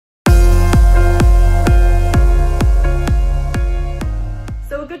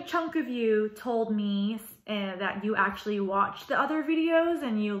chunk of you told me that you actually watched the other videos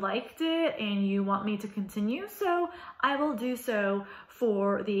and you liked it and you want me to continue. So I will do so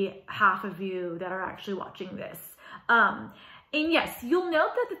for the half of you that are actually watching this. And yes, you'll note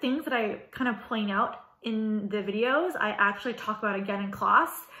that the things that I kind of point out in the videos, I actually talk about again in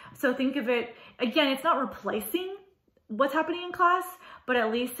class. So think of it, again, it's not replacing what's happening in class, but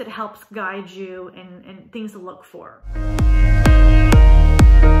at least it helps guide you in things to look for.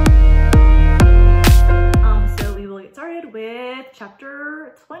 So we will get started with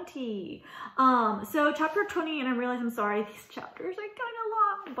chapter 20. So chapter 20, and I realize I'm sorry, these chapters are kind of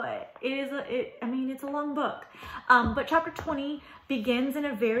long, but it's a long book. But chapter 20 begins in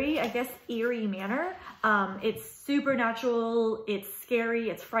a very, I guess, eerie manner. It's supernatural, it's scary,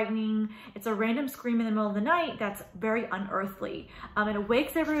 it's frightening. It's a random scream in the middle of the night that's very unearthly. It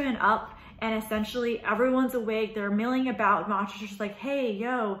wakes everyone up, and essentially everyone's awake. They're milling about. Rochester's like, hey,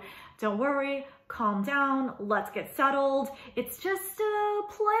 yo, don't worry, calm down, let's get settled. It's just a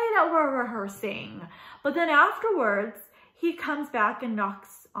play that we're rehearsing. But then afterwards, he comes back and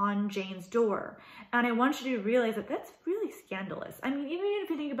knocks on Jane's door. And I want you to realize that that's really scandalous. I mean, even if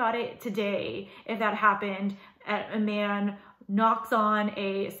you think about it today, if that happened, a man knocks on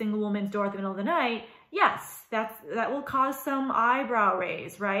a single woman's door at the middle of the night, yes, that will cause some eyebrow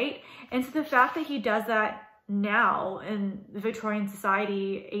raise, right? And so the fact that he does that now in the Victorian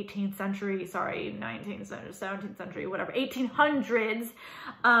society, 18th century, sorry, 19th century, 17th century, whatever, 1800s,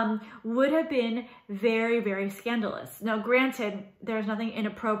 would have been very, very scandalous. Now, granted, there's nothing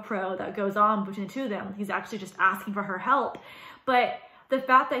inappropriate that goes on between the two of them. He's actually just asking for her help. But the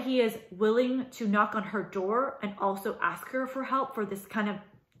fact that he is willing to knock on her door and also ask her for help for this kind of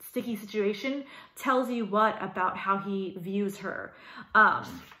sticky situation tells you what about how he views her.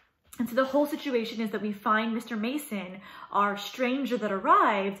 And so the whole situation is that we find Mr. Mason, our stranger that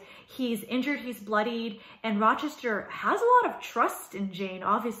arrived. He's injured, he's bloodied, and Rochester has a lot of trust in Jane,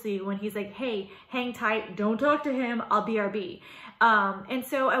 obviously, when he's like, hey, hang tight, don't talk to him, I'll BRB. And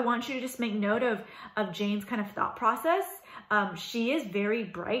so I want you to just make note of Jane's kind of thought process. She is very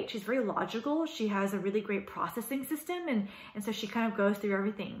bright. She's very logical. She has a really great processing system. And so she kind of goes through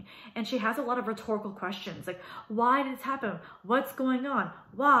everything. And she has a lot of rhetorical questions like, why did this happen? What's going on?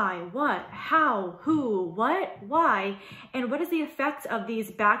 Why? What? How? Who? What? Why? And what is the effect of these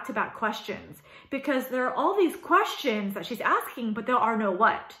back-to-back questions? Because there are all these questions that she's asking, but there are no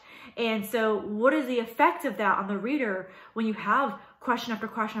what. And so what is the effect of that on the reader when you have question after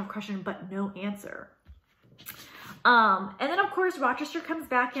question after question, but no answer? And then of course, Rochester comes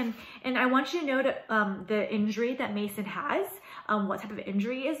back and I want you to note the injury that Mason has. What type of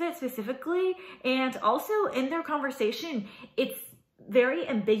injury is it specifically? And also in their conversation, it's very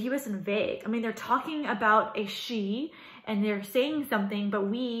ambiguous and vague. I mean, they're talking about a she and they're saying something, but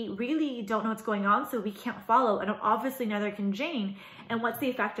we really don't know what's going on, so we can't follow. And obviously neither can Jane. And what's the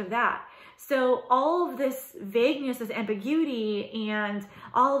effect of that? So all of this vagueness, this ambiguity, and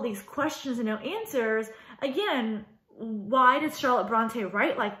all of these questions and no answers, again, why does Charlotte Bronte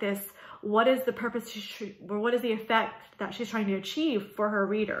write like this? What is the purpose, or what is the effect that she's trying to achieve for her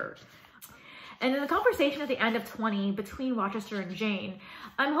reader? And in the conversation at the end of 20 between Rochester and Jane,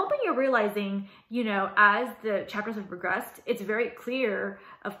 I'm hoping you're realizing, you know, as the chapters have progressed, it's very clear,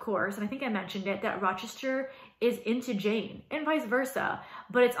 of course, and I think I mentioned it, that Rochester is into Jane and vice versa.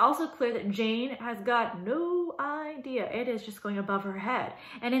 But it's also clear that Jane has got no idea. It is just going above her head.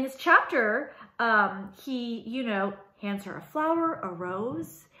 And in this chapter, he, you know, hands her a flower, a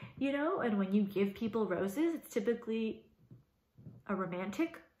rose, you know, and when you give people roses, it's typically a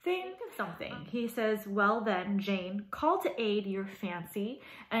romantic thing of something. He says, well then, Jane, call to aid your fancy.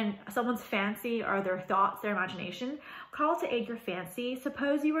 And someone's fancy are their thoughts, their imagination. Call to aid your fancy.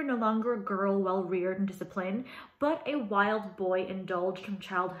 Suppose you were no longer a girl well reared and disciplined, but a wild boy indulged from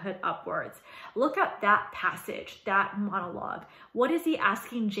childhood upwards. Look at that passage, that monologue. What is he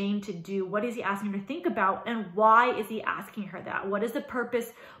asking Jane to do? What is he asking her to think about? And why is he asking her that? What is the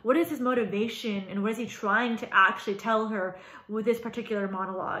purpose? What is his motivation? And what is he trying to actually tell her with this particular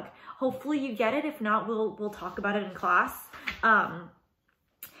monologue? Hopefully you get it. If not, we'll talk about it in class.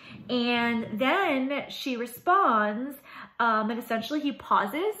 And then she responds, and essentially he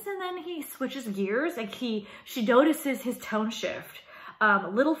pauses and then he switches gears. Like she notices his tone shift.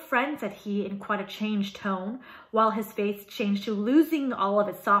 Little friend, said he in quite a changed tone, while his face changed to losing all of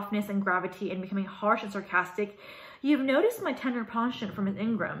its softness and gravity and becoming harsh and sarcastic. You've noticed my tender penchant for Miss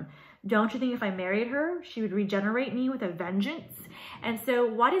Ingram. Don't you think if I married her, she would regenerate me with a vengeance? And so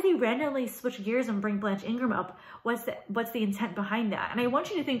why does he randomly switch gears and bring Blanche Ingram up? What's the intent behind that? And I want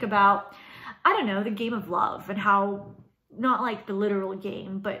you to think about, I don't know, the game of love and how not like the literal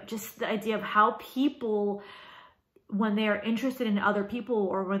game, but just the idea of how people, when they are interested in other people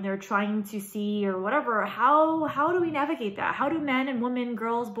or when they're trying to see or whatever, how do we navigate that? How do men and women,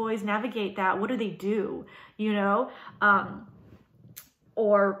 girls, boys navigate that? What do they do, you know?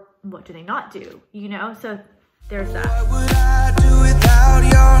 Or what do they not do, you know? So there's that. What would I do without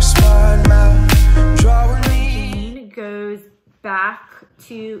your smart mouth? Jane goes back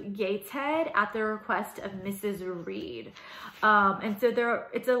to Gateshead at the request of Mrs. Reed. And so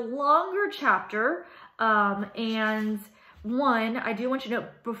it's a longer chapter. And one, I do want you to know,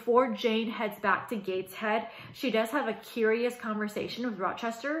 before Jane heads back to Gateshead, she does have a curious conversation with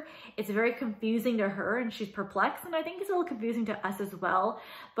Rochester. It's very confusing to her and she's perplexed, and I think it's a little confusing to us as well.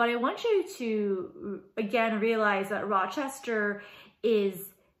 But I want you to, again, realize that Rochester is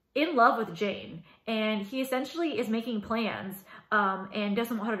in love with Jane, and he essentially is making plans and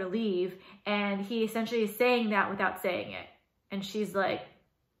doesn't want her to leave, and he essentially is saying that without saying it. And she's like,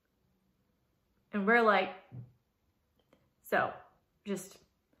 and we're like, so just,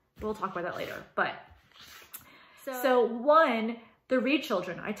 we'll talk about that later. But so one, the Reed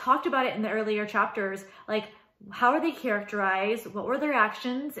children, I talked about it in the earlier chapters, like how are they characterized? What were their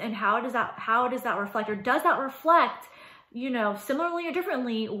actions? And how does that reflect, or does that reflect, you know, similarly or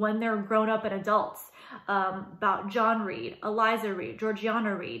differently when they're grown up and adults? About John Reed, Eliza Reed,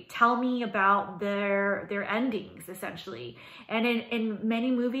 Georgiana Reed. Tell me about their endings, essentially. And in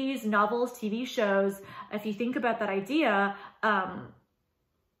many movies, novels, TV shows, if you think about that idea,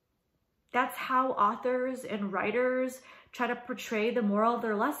 that's how authors and writers try to portray the moral of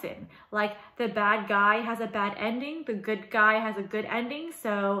their lesson. Like the bad guy has a bad ending, the good guy has a good ending.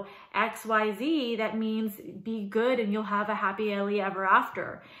 So XYZ, that means be good and you'll have a happily ever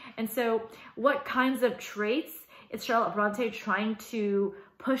after. And so what kinds of traits is Charlotte Bronte trying to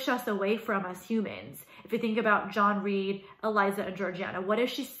push us away from as humans? If you think about John Reed, Eliza, and Georgiana, what is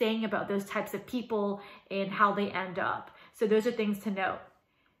she saying about those types of people and how they end up? So those are things to note.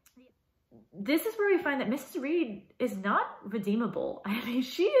 This is where we find that Mrs. Reed is not redeemable. I mean,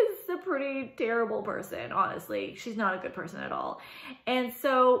 she is a pretty terrible person, honestly. She's not a good person at all. And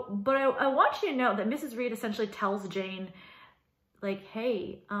so, but I want you to know that Mrs. Reed essentially tells Jane, like,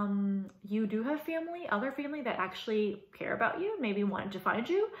 hey, you do have family, other family that actually care about you, maybe wanted to find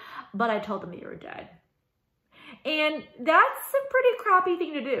you, but I told them that you were dead. And that's a pretty crappy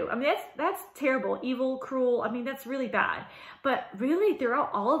thing to do. I mean, that's terrible, evil, cruel. I mean, that's really bad. But really,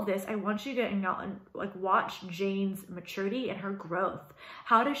 throughout all of this, I want you to watch Jane's maturity and her growth.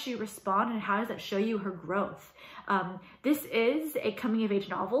 How does she respond, and how does that show you her growth? This is a coming-of-age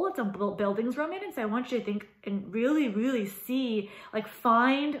novel. It's a buildings romance. I want you to think and really, really see, like,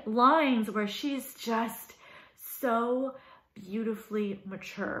 find lines where she's just so beautifully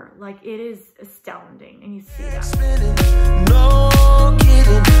mature. Like, it is astounding, and you see that. No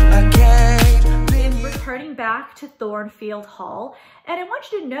kidding, I can't. Returning back to Thornfield Hall, and I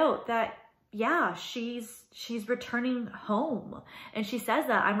want you to note that, yeah, she's returning home, and she says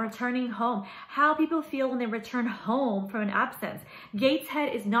that, I'm returning home. How people feel when they return home from an absence.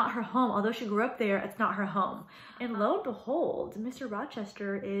 Gateshead is not her home. Although she grew up there, it's not her home. And lo and behold, Mr.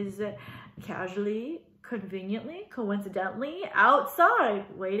 Rochester is casually, conveniently, coincidentally outside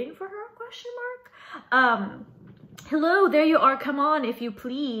waiting for her, question mark. Hello, there you are, come on if you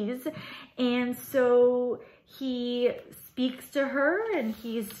please. And so he speaks to her, and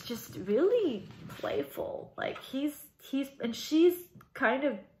he's just really playful. Like and she's kind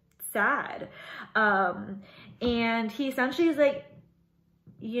of sad. And he essentially is like,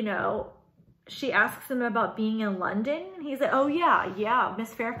 you know, she asks him about being in London, and he's like, oh yeah,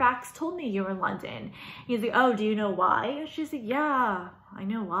 Miss Fairfax told me you were in London. He's like, oh, do you know why? And she's like, yeah, I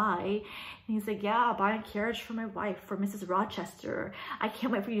know why. And he's like, yeah, buying a carriage for my wife, for Mrs. Rochester. I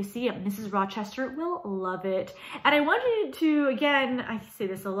can't wait for you to see it. Mrs. Rochester will love it. And I want you to, again, I say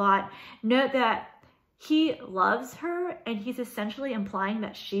this a lot, note that he loves her, and he's essentially implying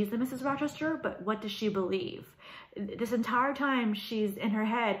that she's the Mrs. Rochester, but what does she believe? This entire time she's in her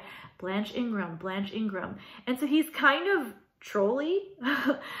head, Blanche Ingram, Blanche Ingram. And so he's kind of trolly.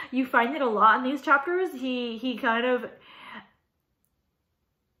 You find it a lot in these chapters. He kind of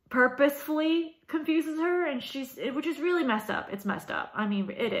purposefully confuses her, and which is really messed up. It's messed up. I mean,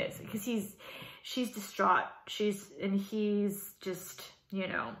 it is, because she's distraught. He's just, you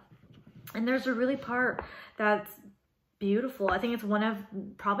know, and there's a really part that's beautiful. I think it's one of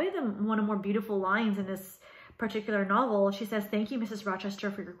more beautiful lines in this particular novel. She says, thank you, Mrs.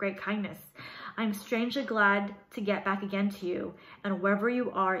 Rochester, for your great kindness. I'm strangely glad to get back again to you, and wherever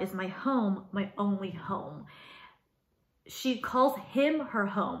you are is my home, my only home. she calls him her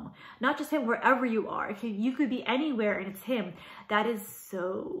home, not just him, wherever you are. You could be anywhere and it's him. That is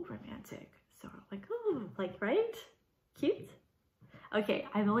so romantic. So like, ooh, like, right? Cute. Okay,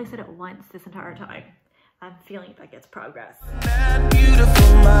 I've only said it once this entire time. I'm feeling like it's progress.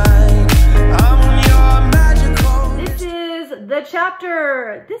 Beautiful mind. This is the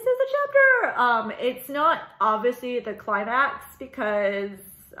chapter. This is the chapter. It's not obviously the climax because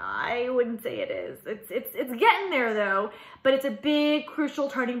I wouldn't say it is. It's getting there though, but it's a big crucial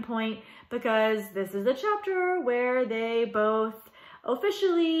turning point because this is a chapter where they both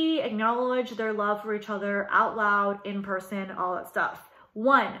officially acknowledge their love for each other out loud, in person, all that stuff.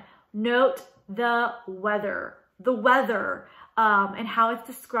 1, note the weather, and how it's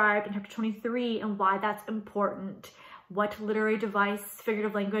described in chapter 23 and why that's important. What literary device,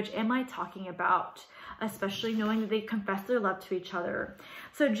 figurative language am I talking about? Especially knowing that they confess their love to each other.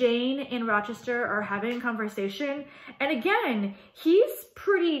 So Jane and Rochester are having a conversation. And again, he's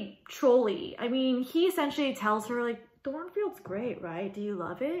pretty trolly. I mean, he essentially tells her like, Thornfield's great, right? Do you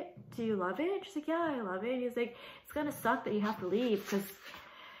love it? Do you love it? She's like, yeah, I love it. He's like, it's gonna suck that you have to leave because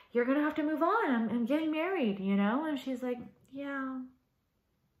you're gonna have to move on. I'm getting married, you know? And she's like, yeah,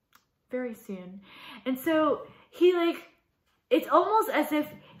 very soon. And so he like, it's almost as if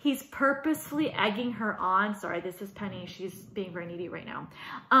he's purposefully egging her on. Sorry, this is Penny. She's being very needy right now.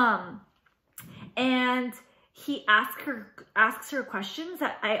 And he asks her questions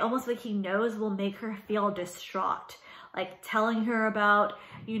that I almost like he knows will make her feel distraught. Like telling her about,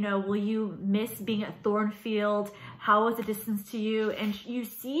 you know, will you miss being at Thornfield? How was the distance to you? And you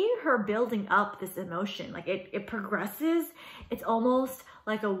see her building up this emotion. Like it progresses. It's almost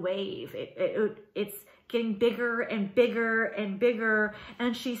like a wave. It's getting bigger and bigger and bigger.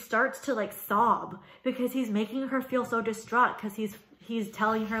 And she starts to like sob because he's making her feel so distraught because he's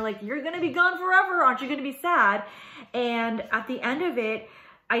telling her like, you're going to be gone forever. Aren't you going to be sad? And at the end of it,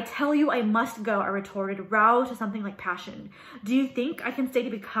 I tell you I must go, I retorted, roused to something like passion. Do you think I can stay to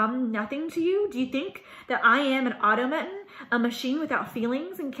become nothing to you? Do you think that I am an automaton, a machine without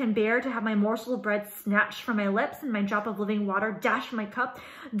feelings, and can bear to have my morsel of bread snatched from my lips and my drop of living water dashed from my cup?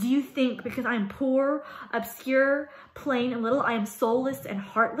 Do you think because I am poor, obscure, plain, and little, I am soulless and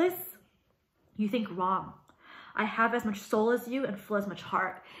heartless? You think wrong. I have as much soul as you and full as much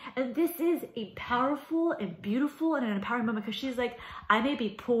heart. And this is a powerful and beautiful and an empowering moment because she's like, I may be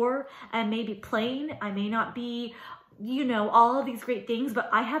poor, I may be plain, I may not be, you know, all of these great things, but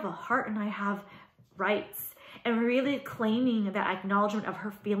I have a heart and I have rights. And really claiming that acknowledgement of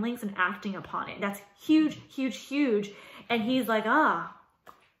her feelings and acting upon it. That's huge, huge, huge. And he's like,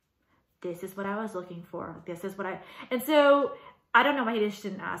 this is what I was looking for. This is what and so I don't know why he just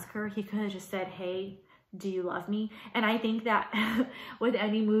didn't ask her. He could have just said, hey, do you love me? And I think that with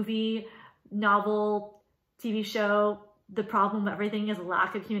any movie, novel, TV show, the problem with everything is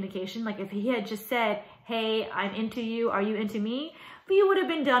lack of communication. Like if he had just said, hey, I'm into you, are you into me? We would have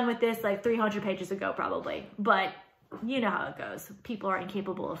been done with this like 300 pages ago probably. But you know how it goes. People are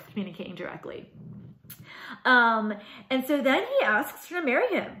incapable of communicating directly. And so then he asks her to marry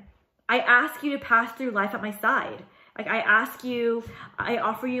him. I ask you to pass through life at my side. Like I ask you, I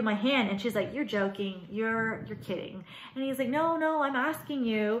offer you my hand. And she's like, you're joking, you're kidding. And he's like, no, I'm asking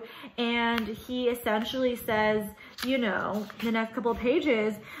you. And he essentially says, you know, in the next couple of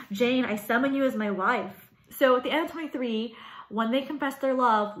pages, Jane, I summon you as my wife. So at the end of 23, when they confess their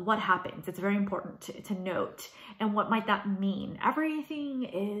love, what happens? It's very important to note. And what might that mean? Everything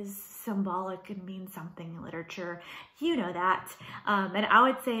is symbolic and means something in literature. You know that. And I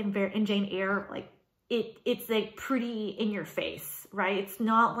would say in Jane Eyre, like, it's like pretty in your face, right? It's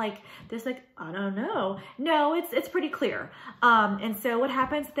not like this like, I don't know. No, it's pretty clear. And so what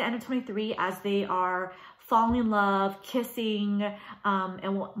happens at the end of 23 as they are falling in love, kissing,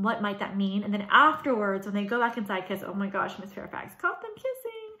 and what might that mean? And then afterwards, when they go back inside, because oh my gosh, Miss Fairfax caught them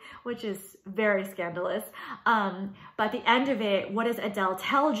kissing, which is very scandalous. But at the end of it, what does Adele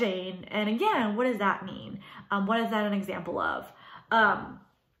tell Jane? And again, what does that mean? What is that an example of?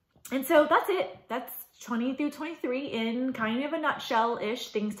 And so that's it. That's 20 through 23 in kind of a nutshell-ish,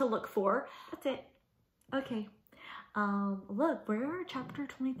 things to look for. That's it. Okay. Look, we're at chapter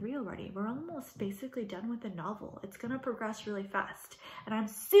 23 already. We're almost basically done with the novel. It's gonna progress really fast. And I'm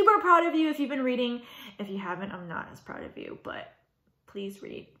super proud of you if you've been reading. If you haven't, I'm not as proud of you, but please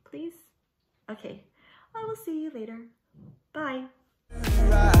read, please. Okay, I will see you later. Bye.